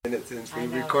minute since we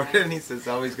recorded, right? And he says it's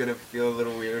always gonna feel a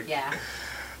little weird. Yeah.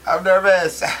 I'm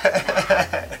nervous. I'm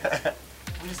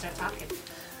gonna start talking.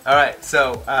 All right,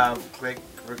 so click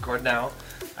record now.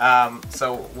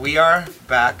 So we are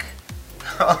back.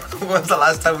 When was the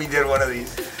last time we did one of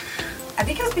these? I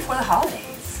think it was before the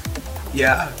holidays.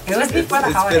 Yeah. It was before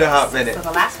the holidays. It's been a hot minute. So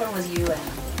the last one was you and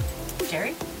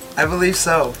Jerry? I believe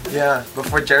so. Yeah,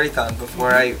 before Jerrython,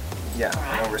 before I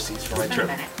went overseas for my trip.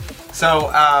 So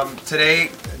today,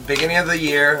 beginning of the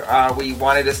year, we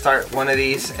wanted to start one of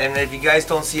these, and if you guys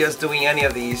don't see us doing any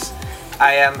of these,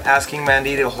 I am asking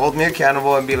Mandy to hold me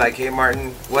accountable and be like, hey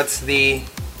Martin, what's the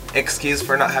excuse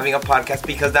for not having a podcast?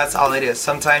 Because that's all it is.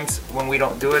 Sometimes when we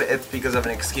don't do it, it's because of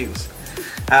an excuse.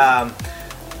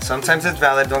 Sometimes it's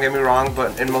valid, don't get me wrong,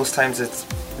 but in most times it's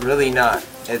really not.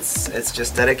 It's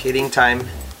just dedicating time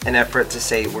and effort to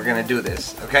say we're gonna do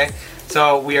this, okay?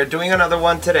 So we are doing another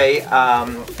one today,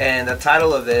 and the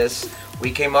title of this,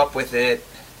 we came up with it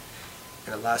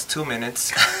in the last 2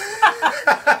 minutes.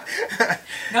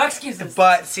 No excuses.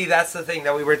 But see, that's the thing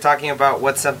that we were talking about.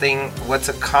 What's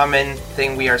a common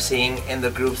thing we are seeing in the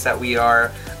groups that we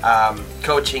are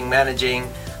coaching, managing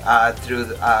through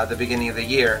the beginning of the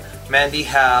year. Mandy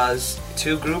has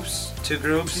two groups, Two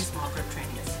small group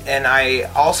trainings. and I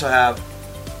also have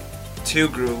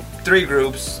three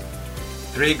groups,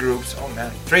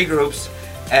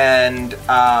 and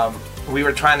we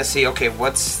were trying to see, okay,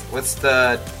 what's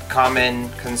the common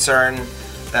concern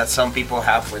that some people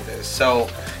have with this. So,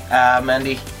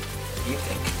 Mandy, what do you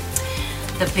think?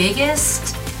 The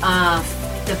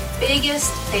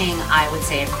biggest thing I would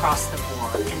say across the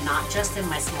board, and not just in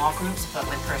my small groups, but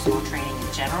with personal training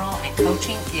in general and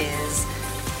coaching, is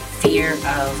fear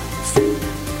of food.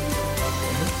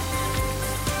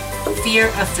 Fear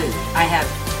of food. I have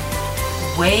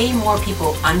way more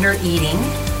people under eating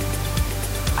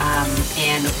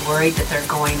and worried that they're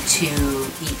going to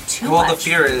eat too much. Well, the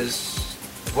fear is,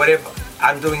 what if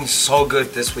I'm doing so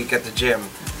good this week at the gym?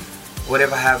 What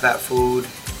if I have that food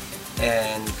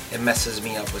and it messes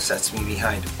me up or sets me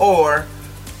behind? Or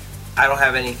I don't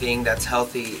have anything that's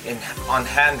healthy on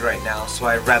hand right now, so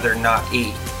I'd rather not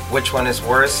eat. Which one is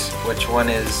worse? Which one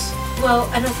is... Well,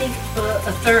 and I think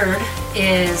a third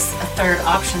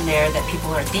option there that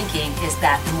people are thinking is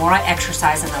that the more I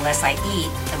exercise and the less I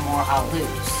eat, the more I'll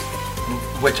lose.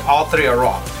 Which all three are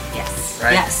wrong. Yes.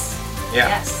 Right? Yes.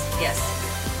 Yeah. Yes.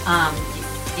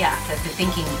 The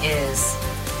thinking is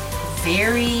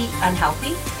very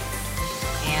unhealthy,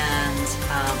 and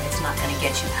it's not going to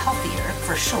get you healthier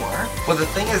for sure. Well, the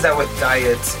thing is that with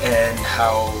diets and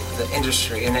how the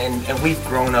industry, and we've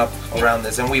grown up around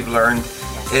this and we've learned,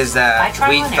 is that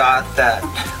we thought that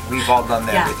we've all done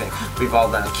everything. We've all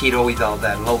done keto, we've all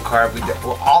done low carb, we did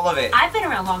all of it. I've been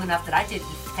around long enough that I did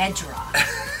ephedra.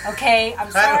 Okay, I'm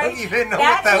sorry. I don't even know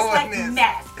what that one is.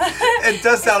 Meth. It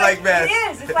does sound like meth. It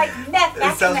is. It's like meth.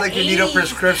 It sounds like you need a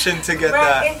prescription to get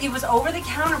that. It was over the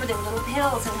counter, but they were little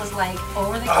pills. It was like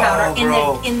over the counter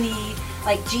in the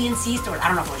like GNC stores. I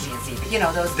don't know if it was GNC, but you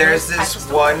know those. There's this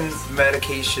one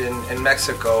medication in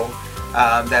Mexico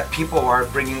that people are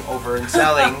bringing over and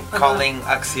selling, calling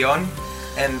Acción,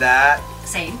 and that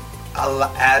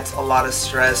adds a lot of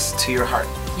stress to your heart.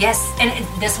 Yes, and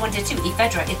this one did too.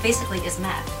 Ephedra, it basically is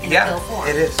meth in pill form.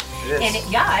 It is. And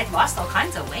I lost all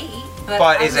kinds of weight.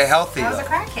 But is it healthy? I was a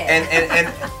crackhead.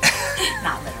 And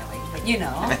not literally, but you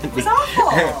know, it's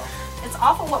awful. It's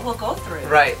awful what we'll go through.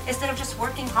 Right. Instead of just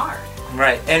working hard.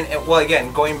 Right, and well,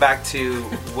 again, going back to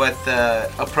what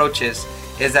the approach is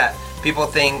that people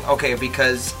think, okay,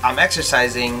 because I'm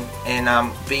exercising and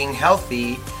I'm being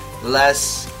healthy,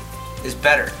 less is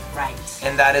better. Right.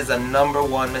 And that is the number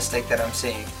one mistake that I'm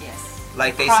seeing. Yes.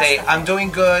 Like they say, I'm doing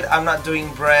good, I'm not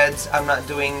doing breads, I'm not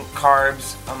doing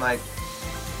carbs. I'm like,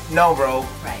 no, bro.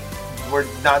 Right. We're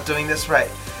not doing this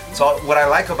right. So what I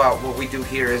like about what we do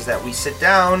here is that we sit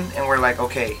down and we're like,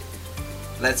 okay,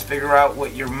 let's figure out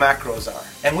what your macros are.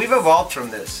 And we've evolved from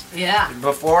this. Yeah.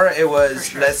 Before it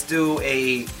was, let's do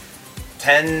a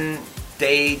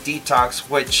 10-day detox,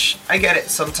 which I get it.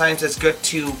 Sometimes it's good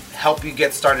to help you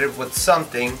get started with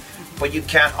something, but you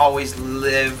can't always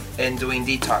live in doing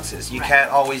detoxes. You can't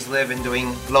always live in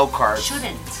doing low carbs.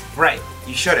 Shouldn't. Right.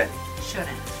 You shouldn't.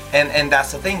 Shouldn't. And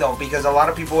that's the thing though, because a lot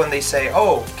of people when they say,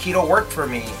 oh, keto worked for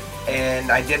me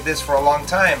and I did this for a long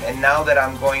time and now that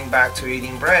I'm going back to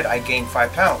eating bread, I gained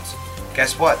 5 pounds.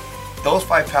 Guess what? Those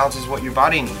 5 pounds is what your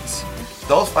body needs.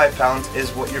 Those 5 pounds is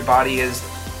what your body is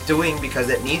doing because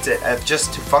it needs it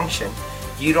just to function.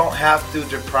 You don't have to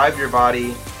deprive your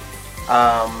body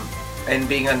and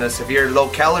being on a severe low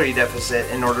calorie deficit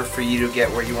in order for you to get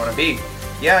where you want to be.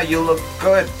 Yeah, you look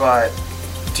good, but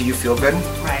do you feel good?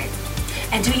 Right.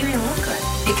 And do you even look good?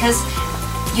 Because,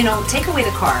 take away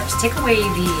the carbs, take away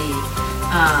the,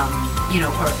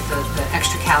 or the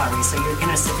extra calories, so you're in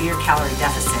a severe calorie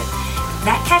deficit.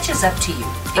 That catches up to you.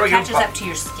 It catches up to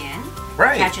your skin.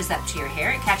 Right. It catches up to your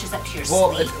hair. It catches up to your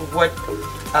sleep. Well,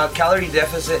 calorie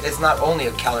deficit is not only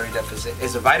a calorie deficit,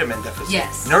 it's a vitamin deficit.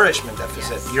 Yes. Nourishment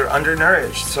deficit. Yes. You're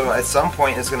undernourished. So at some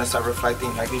point it's going to start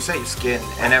reflecting, like you say, your skin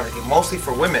and everything. Mostly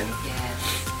for women. Yes.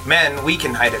 Men, we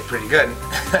can hide it pretty good.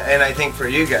 And I think for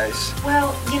you guys.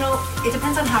 Well, it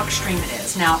depends on how extreme it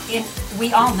is. Now,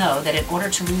 we all know that in order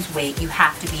to lose weight, you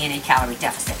have to be in a calorie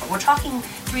deficit. But we're talking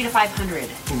 300 to 500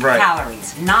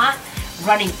 calories, not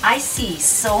running. I see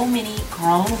so many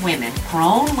grown women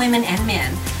and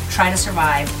men try to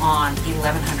survive on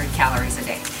 1,100 calories a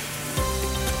day.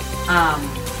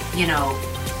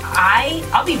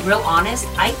 I'll be real honest.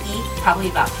 I eat probably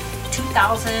about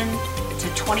 2,000 to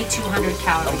 2,200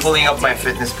 calories. I'm pulling up my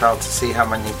fitness pal to see how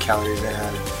many calories I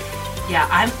had. Yeah,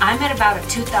 I'm at about a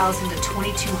 2,000 to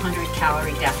 2,200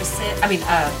 calorie deficit. I mean,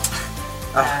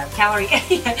 calorie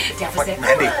deficit.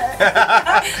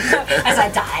 As I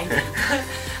die.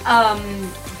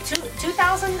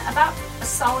 2,000, about a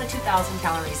solid 2,000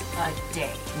 calories a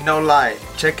day. No lie.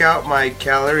 Check out my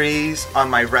calories on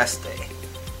my rest day.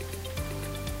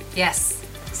 Yes.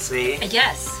 See?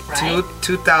 Yes, right?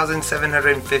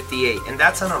 2,758, and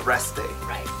that's on a rest day.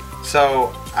 Right.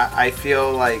 So I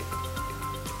feel like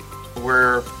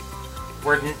we're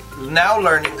now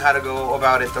learning how to go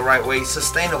about it the right way,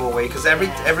 sustainable way. Because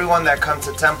everyone that comes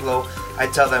to Templo, I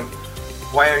tell them,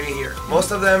 why are you here?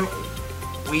 Most of them,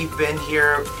 we've been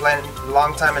here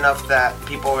long time enough that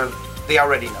they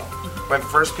already know. When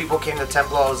first people came to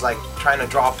Templo, I was like trying to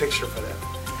draw a picture for them.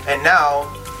 And now,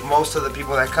 most of the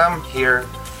people that come here,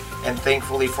 and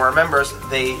thankfully for our members,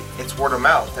 it's word of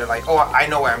mouth. They're like, oh, I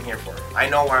know what I'm here for. I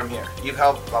know why I'm here. You've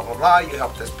helped blah, blah, blah. You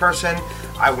helped this person.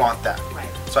 I want that. Right.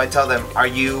 So I tell them, are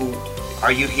you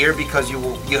here because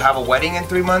you have a wedding in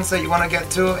 3 months that you want to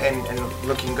get to and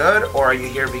looking good? Or are you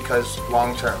here because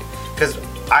long term? Because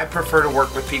I prefer to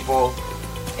work with people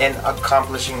in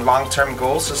accomplishing long-term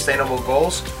goals, sustainable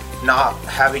goals, not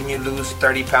having you lose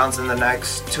 30 pounds in the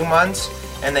next 2 months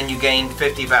and then you gain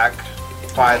 50 back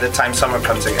by the time summer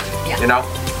comes again. Yeah.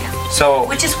 Yeah. So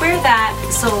which is where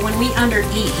so when we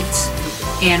undereat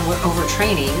and we're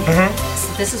overtraining,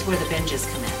 so this is where the binges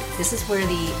come in. This is where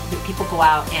the people go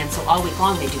out, and so all week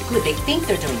long they do good. They think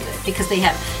they're doing good because they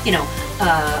have,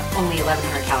 only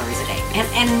 1,100 calories a day.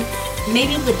 And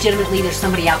maybe legitimately there's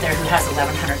somebody out there who has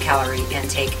 1,100 calorie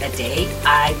intake a day.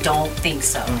 I don't think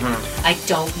so. I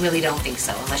really don't think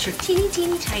so. Unless you're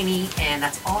teeny tiny, and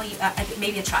that's all you.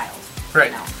 Maybe a child.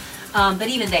 Right. But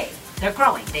even they're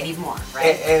growing. They need more,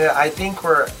 right? And I think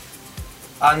we're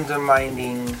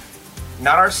undermining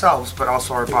not ourselves, but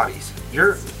also our bodies.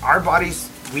 Our bodies,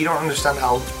 we don't understand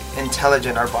how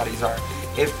intelligent our bodies are.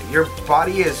 If your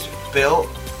body is built,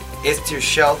 it's your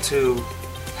shell to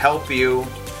help you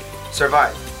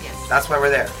survive. Yes. That's why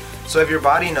we're there. So if your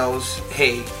body knows,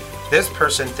 hey, this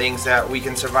person thinks that we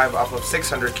can survive off of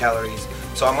 600 calories,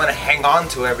 so I'm going to hang on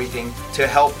to everything to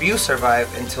help you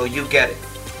survive until you get it.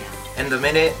 And the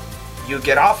minute you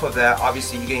get off of that,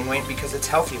 obviously you gain weight because it's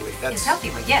healthy weight. It's healthy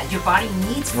weight. Yeah, your body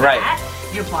needs fat.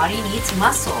 Right. Your body needs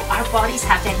muscle. Our bodies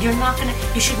have that.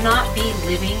 You should not be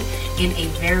living in a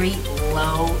very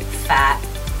low fat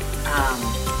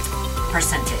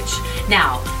percentage.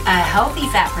 Now, a healthy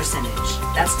fat percentage,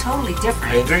 that's totally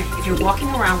different. I agree. If you're walking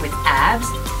around with abs,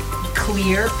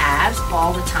 clear abs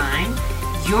all the time,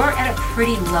 you're at a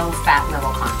pretty low fat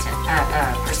level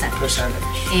percentage.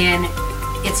 And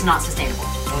it's not sustainable.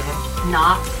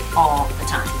 Not all the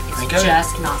time. It's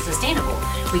just not sustainable.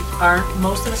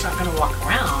 Most of us aren't going to walk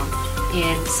around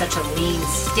in such a lean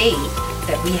state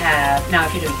that we have. Now,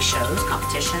 if you're doing shows,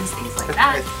 competitions, things like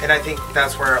that. And I think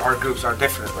that's where our groups are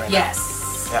different right now.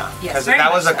 Yes. Yeah. Yes, Because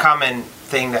that was a common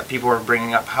thing that people were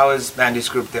bringing up. How is Mandy's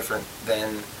group different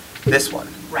than this one?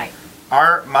 Right.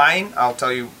 Mine, I'll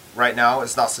tell you right now,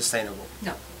 is not sustainable.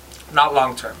 No. Not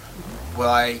long term.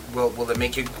 Will it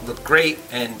make you look great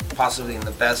and possibly in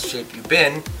the best shape you've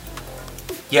been?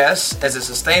 Yes. Is it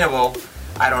sustainable?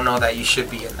 I don't know that you should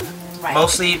be in that. Right.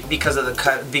 Mostly because of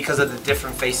the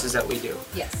different phases that we do.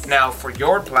 Yes. Now for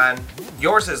your plan,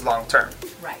 yours is long term.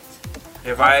 Right.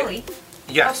 Hopefully,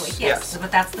 yes. Hopefully, yes.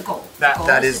 But that's the goal.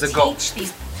 That is the goal.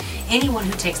 Teach anyone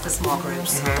who takes the small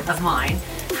groups of mine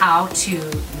how to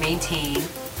maintain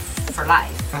for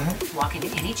life. Walk into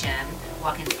any gym,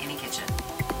 walk into any kitchen.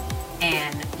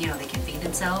 And, they can feed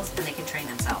themselves and they can train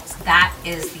themselves. That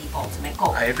is the ultimate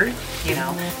goal. I agree.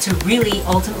 To really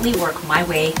ultimately work my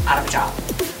way out of a job.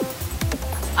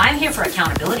 I'm here for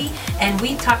accountability, and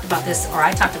we talked about this, or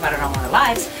I talked about it on one of the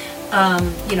lives.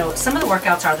 You know, some of the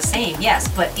workouts are the same, yes,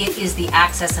 but it is the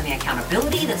access and the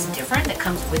accountability that's different that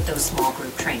comes with those small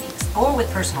group trainings or with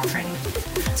personal training.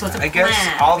 So it's a I guess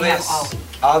plan all we have this, all week.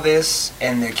 all this,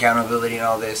 and the accountability and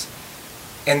all this,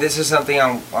 and this is something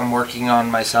I'm working on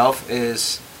myself,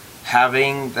 is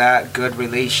having that good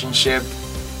relationship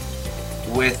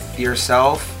with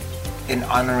yourself and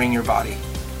honoring your body.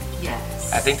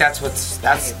 Yes. I think that's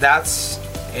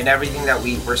in everything that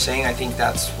we were saying. I think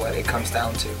that's what it comes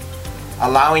down to.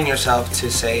 Allowing yourself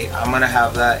to say, I'm gonna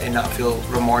have that and not feel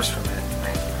remorse from it.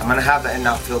 Right. I'm gonna have that and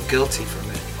not feel guilty from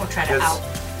it. Or try to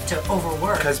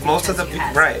overwork. Because most of the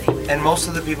most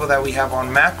of the people that we have on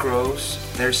macros,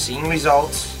 they're seeing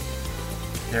results,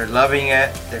 they're loving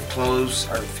it, their clothes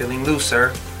are feeling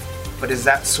looser, but is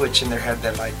that switch in their head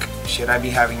that like, should I be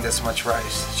having this much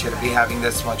rice? Should I be having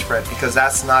this much bread? Because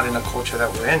that's not in the culture that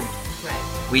we're in.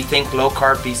 Right. We think low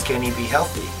carb, be skinny, be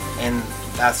healthy, and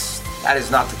that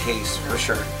is not the case for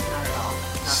sure. Not at all.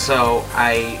 Not So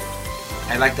I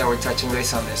like that we're touching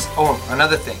base on this. Oh,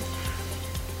 another thing.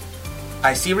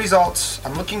 I see results.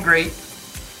 I'm looking great.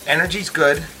 Energy's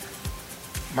good.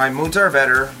 My moods are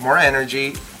better, more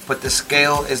energy, but the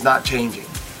scale is not changing.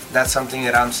 That's something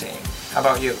that I'm seeing. How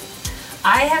about you?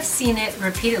 I have seen it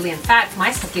repeatedly. In fact,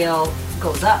 my scale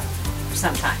goes up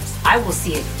sometimes. I will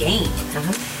see a gain.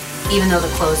 Even though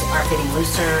the clothes are fitting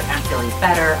looser, I'm feeling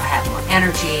better, I have more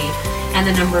energy, and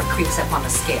the number creeps up on the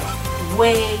scale.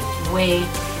 Way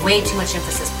too much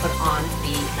emphasis put on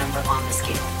the number on the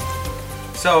scale.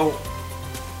 So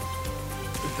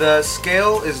the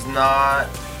scale is not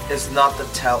the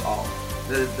tell-all.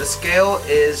 The scale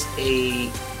is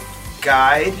a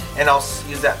guide, and I'll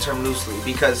use that term loosely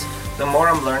because the more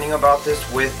I'm learning about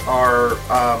this with our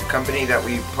company that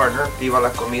we partner, Viva la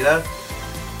Comida,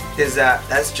 is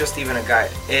that's just even a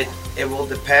guide. It will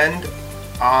depend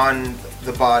on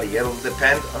the body. It'll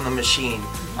depend on the machine,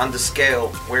 on the scale,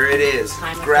 where it is,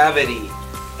 gravity,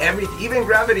 even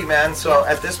gravity, man. So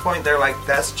at this point, they're like,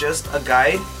 that's just a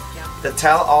guide. Yeah. The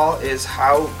tell-all is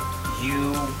how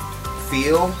you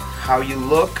feel, how you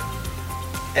look,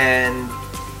 and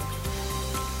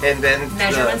then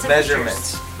Measurements the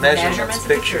and measurements,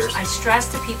 pictures. I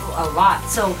stress to people a lot.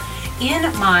 So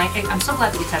I'm so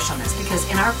glad that we touched on this because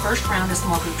in our first round of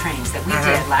small group trainings that we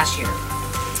did last year,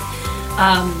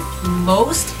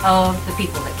 most of the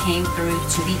people that came through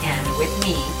to the end with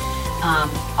me,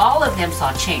 all of them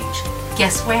saw change.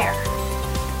 Guess where?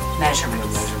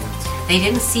 Measurements. They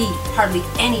didn't see hardly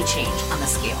any change on the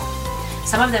scale.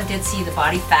 Some of them did see the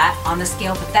body fat on the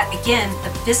scale, but that again,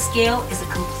 this scale is a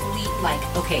complete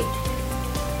okay,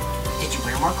 did you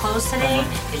wear more clothes today?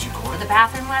 Did you go to the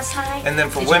bathroom last night? And then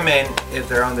for women, if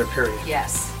they're on their period.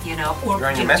 Yes, or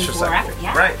during your menstrual cycle. After.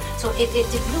 Yeah. Right. So it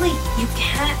really, you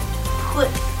can't put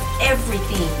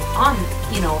everything on,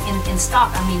 in stock.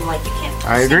 I mean, like you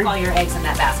can't stick all your eggs in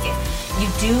that basket. You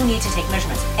do need to take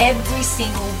measurements. Every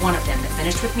single one of them that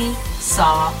finished with me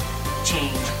saw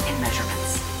change in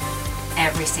measurements.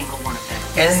 Every single one of them.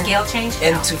 Did the scale change?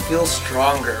 And No. to feel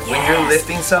stronger when you're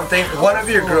lifting something. One of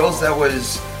your girls that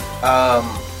was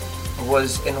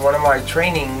in one of my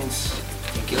trainings,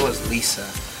 I think it was Lisa.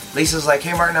 Lisa's like,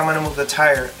 hey Martin, I'm gonna move the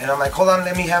tire. And I'm like, hold on,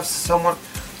 let me have someone,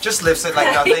 just lifts it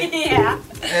like nothing. Yeah.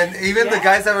 And even the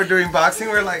guys that were doing boxing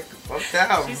were like, fuck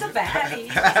down. She's a baddie.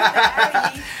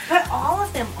 But all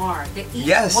of them are.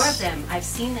 Each one of them, I've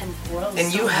seen them grow. And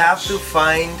so you have much. to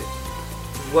find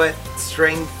what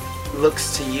strength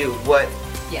looks to you, what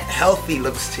healthy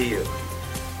looks to you.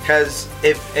 Because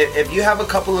if you have a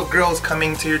couple of girls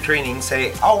coming to your training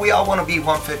say, oh, we all want to be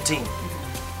 115,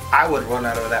 I would run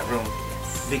out of that room.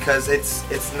 Because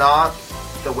it's not,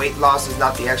 the weight loss is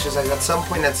not the exercise. At some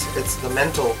point it's the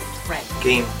mental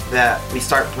game that we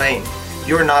start playing.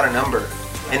 You're not a number.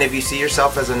 And if you see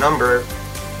yourself as a number,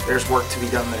 there's work to be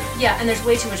done there. Yeah, and there's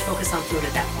way too much focus on food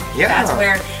at that point. Yeah. That's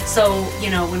where, so,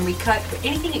 when we cut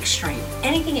anything extreme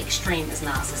is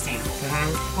not sustainable.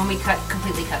 When we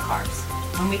completely cut carbs,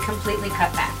 when we completely cut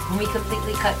fat, when we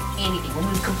completely cut anything, when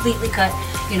we completely cut,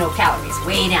 calories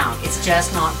way down, it's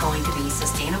just not going to be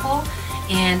sustainable.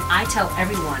 And I tell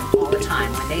everyone all the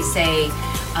time when they say,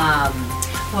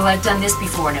 well, I've done this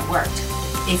before and it worked.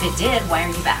 If it did, why are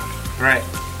you back? Right.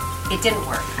 It didn't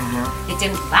work. It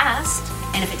didn't last.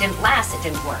 And if it didn't last, it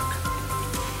didn't work.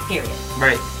 Period.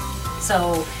 Right.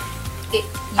 So,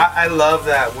 I love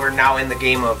that we're now in the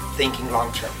game of thinking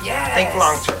long term. Yes. Think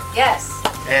long term. Yes.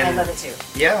 And I love it too.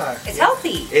 Yeah. It's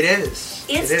healthy. It is.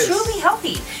 It's truly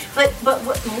healthy. But what,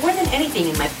 more than anything,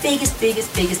 and my biggest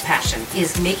passion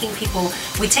is making people,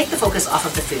 we take the focus off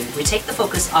of the food. We take the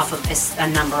focus off of a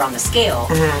number on the scale.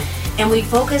 And we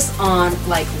focus on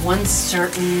like one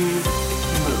certain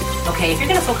move. Okay, if you're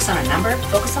going to focus on a number,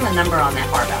 focus on the number on that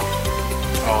barbell.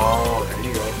 Oh, there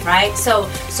you go. Right? So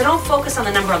don't focus on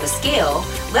the number on the scale.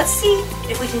 Let's see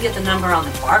if we can get the number on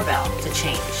the barbell to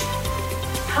change.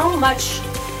 How much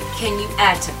can you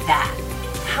add to that?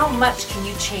 How much can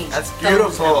you change? That's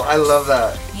beautiful. I love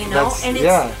that. You know, that's, and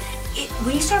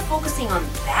when you start focusing on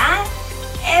that,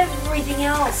 everything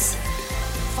else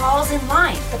falls in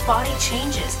line. The body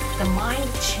changes, the mind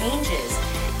changes,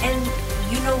 and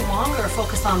you no longer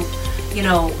focus on,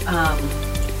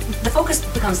 the focus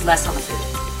becomes less on the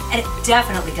food. And it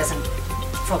definitely doesn't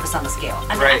focus on the scale.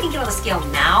 I mean, I can get on the scale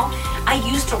now. I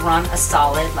used to run a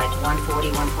solid like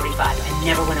 140, 145. I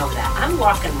never went over that. I'm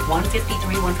walking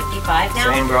 153, 155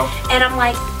 now. Same, bro. And I'm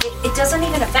like, it doesn't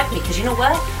even affect me because you know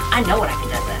what? I know what I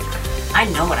can deadlift. I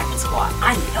know what I can squat.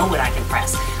 I know what I can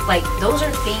press. Like, those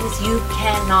are things you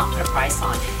cannot put a price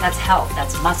on. That's health,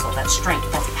 that's muscle, that's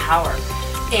strength, that's power.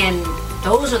 And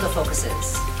those are the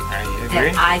focuses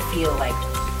that I feel like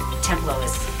Templo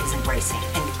is embracing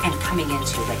and coming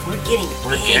into. Like, we're getting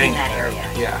in that area.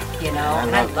 Yeah. You know,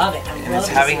 and I love it. And it's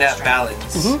having that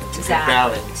balance. Exactly.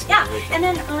 Balance. Yeah, and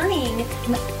then earning,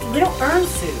 we don't earn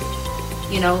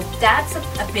food. You know, that's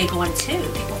a big one too.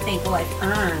 People think, well, I've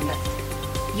earned,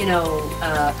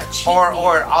 a cheat Or meal.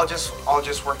 I'll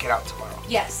just work it out tomorrow.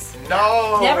 Yes.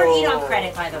 No. Never eat on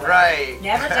credit, by the way. Right.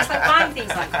 Never just like buying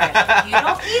things on credit. You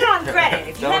don't eat on credit.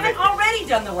 If you haven't already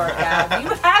done the workout, you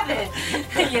haven't.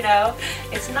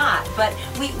 It's not. But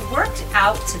we worked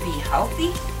out to be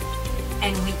healthy,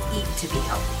 and we eat to be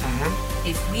healthy.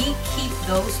 If we keep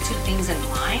those two things in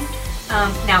mind,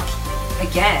 now,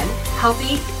 again,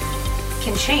 healthy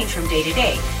can change from day to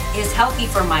day. Is healthy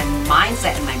for my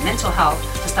mindset and my mental health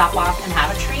to stop off and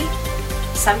have a treat?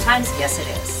 Sometimes, yes, it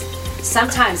is.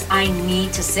 Sometimes I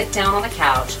need to sit down on the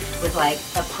couch with like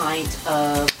a pint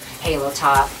of Halo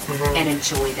Top and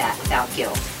enjoy that without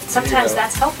guilt. Sometimes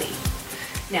that's healthy.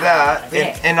 Now,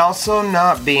 that and also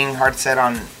not being hard set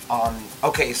on.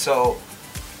 Okay, so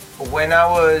when I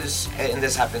was, and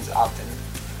this happens often,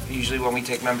 usually when we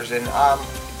take members in,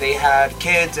 they had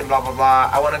kids and blah blah blah.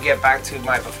 I want to get back to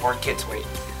my before kids weight.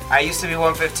 I used to be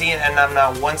 115 and I'm now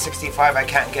 165. I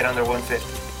can't get under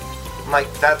 150. I'm like,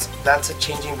 that's a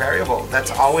changing variable.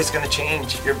 That's always going to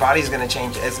change. Your body's going to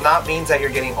change. It's not means that you're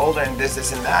getting older and this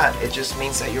and that. It just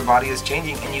means that your body is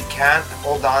changing and you can't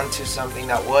hold on to something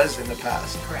that was in the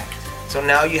past. Correct. So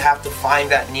now you have to find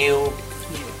that new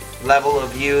level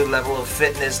of you, level of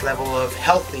fitness, level of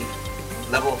healthy,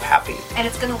 level of happy. And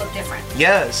it's going to look different.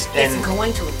 Yes. It's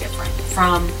going to look different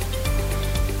from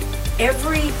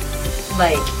every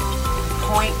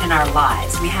point in our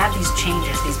lives. We have these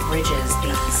changes, these bridges,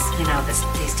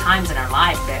 these times in our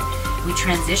life that we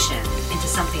transition into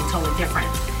something totally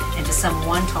different, into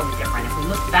someone totally different. If we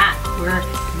look back, we're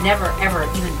never ever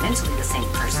even mentally the same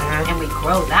person, and we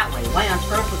grow that way. Why on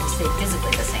earth would we stay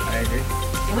physically the same? I agree.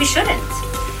 And we shouldn't.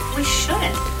 We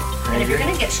shouldn't. And if you're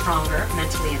going to get stronger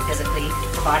mentally and physically,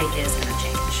 the body is going to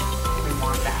change. We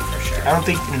want that for sure. I don't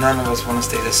think none of us want to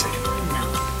stay the same. No.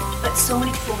 But so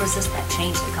many people resist that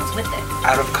change that comes with it.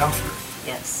 Out of comfort.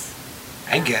 Yes.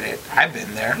 I get it. I've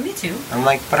been there. Me too. I'm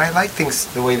like, but I like things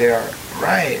the way they are.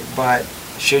 Right, but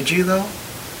should you though?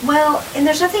 Well, and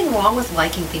there's nothing wrong with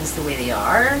liking things the way they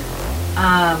are.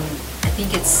 I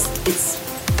think it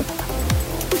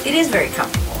is very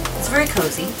comfortable. It's very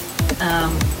cozy.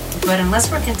 But unless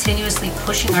we're continuously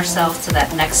pushing ourselves to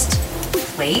that next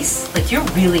place, like you're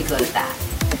really good at that.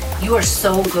 You are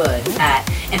so good at,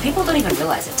 and people don't even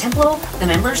realize it. Templo, the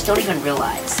members don't even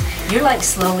realize. You're like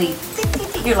slowly,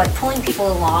 you're like pulling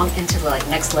people along into the like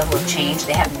next level of change.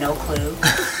 They have no clue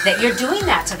that you're doing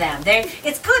that to them.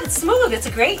 It's good, it's smooth, it's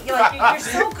great. You're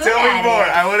so good Tell at me more. it.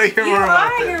 I want to hear more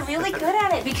about this. You're really good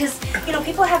at it because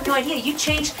people have no idea. You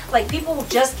change, like people will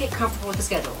just get comfortable with the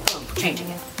schedule. Boom, changing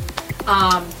it.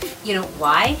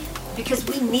 Why? Because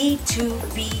we need to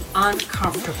be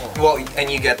uncomfortable. Well, and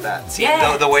you get that. See,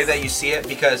 yes. the way that you see it,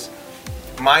 because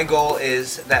my goal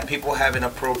is that people have an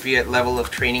appropriate level of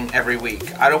training every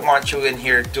week. I don't want you in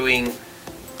here doing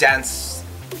dance,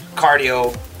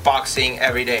 cardio, boxing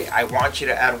every day. I want you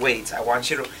to add weights. I want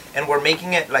you to, and we're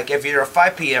making it like if you're a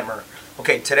 5 p.m.er,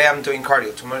 okay, today I'm doing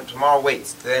cardio, tomorrow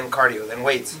weights, then cardio, then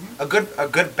weights. A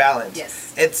good balance.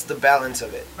 Yes. It's the balance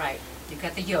of it. Right. You've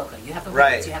got the yoga, you have the weights,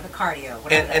 right. You have the cardio.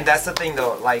 And that's the thing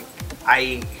though, like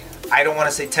I don't want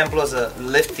to say Templo is a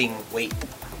lifting weight.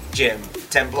 gym.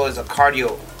 Templo is a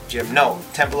cardio gym. No,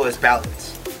 Templo is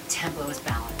balance. Templo is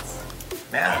balance.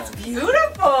 Man, That's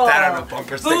beautiful. that on a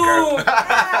bumper sticker. Boom.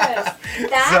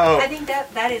 Yes. So- I think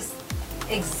that is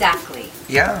exactly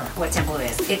Yeah. what Templo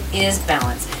is. It is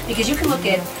balance, because you can look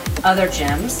at other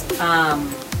gyms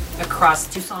across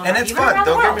Tucson, And it's even fun. around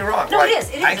the Don't get world. me wrong. No, Like, it is.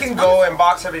 It is. I It's can go wonderful. and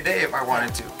box every day if I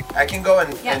wanted to. I can go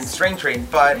and Yes. strength train,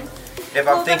 but if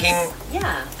I'm thinking,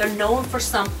 yeah, they're known for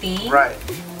something. right,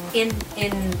 In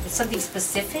something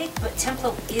specific, but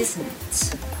Templo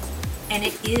isn't, and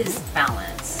it is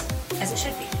balance, as it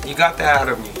should be. you got that out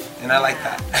of me, and I like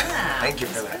Yeah. that. Yeah. Thank you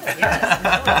for That's that. good. Yes,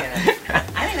 that's really good.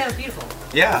 I think that was beautiful.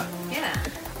 Yeah. Yeah.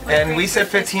 What a And great we said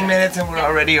place to 15 start. minutes and we're Yeah.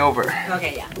 already over.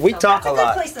 Okay, yeah. We talk that's a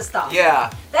lot. Good place to stop. Yeah.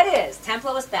 That is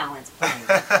Templo is balance. Boom.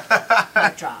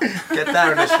 Mic drop. Get that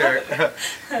on the shirt.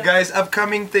 Guys,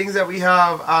 upcoming things that we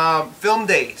have. Film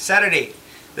day, Saturday.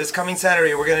 This coming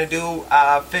Saturday, we're going to do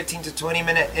 15 to 20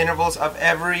 minute intervals of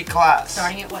every class.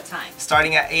 Starting at what time?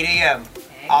 Starting at 8 a.m.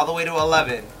 Okay. all the way to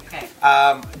 11. Okay.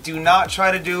 Do not try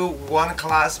to do one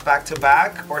class back to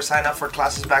back or sign up for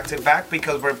classes back to back,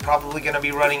 because we're probably going to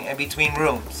be running in between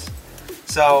rooms.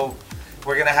 So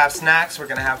we're going to have snacks, we're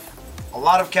going to have a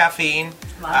lot of caffeine.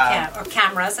 A lot of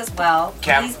cameras as well.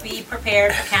 Cam- Please be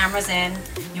prepared for cameras in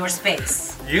your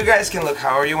space. You guys can look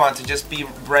however you want to, just be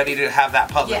ready to have that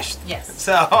published. Yes.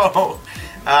 So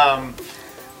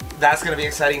that's going to be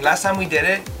exciting. Last time we did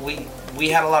it, we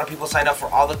had a lot of people sign up for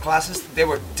all the classes. They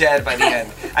were dead by the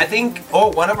end. I think,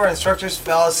 one of our instructors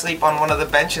fell asleep on one of the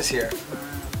benches here.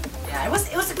 Yeah, it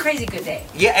was a crazy good day.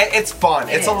 Yeah, it's fun.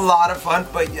 It It's a is. lot of fun,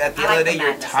 but at the end of the day, you're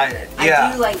madness of tired. it. Yeah.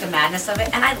 I do like the madness of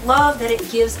it, and I love that it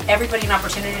gives everybody an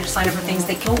opportunity to sign up for things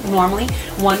they normally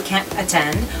can't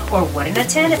attend or wouldn't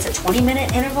attend. It's a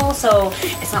 20-minute interval, so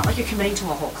it's not like you're committing to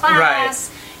a whole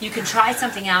class. You can try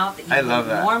something out that you I love wouldn't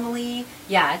that. normally.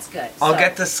 Yeah, it's good. I'll So-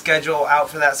 get the schedule out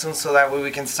for that soon, so that way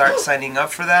we can start signing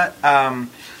up for that.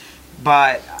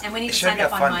 But And we need it to should sign be a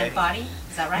up on fun Mind day. Body.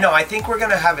 Is that right? No, I think we're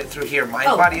gonna have it through here. Mind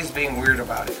Oh. Body is being weird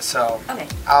about it, so Okay.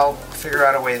 I'll figure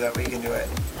out a way that we can do it.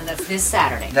 And that's this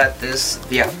Saturday.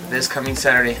 This coming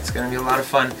Saturday. It's gonna be a lot of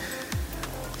fun.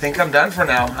 I think I'm done for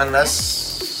now,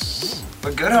 unless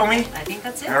we're good, homie. I think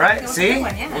that's it. All right, That was a good see,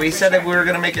 one, yeah, we for said that sure. we were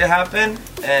gonna make it happen,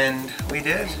 and we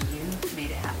did. And you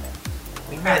made it happen.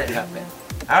 We made it happen.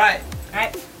 All right. All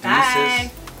right. Deuces.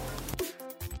 Bye.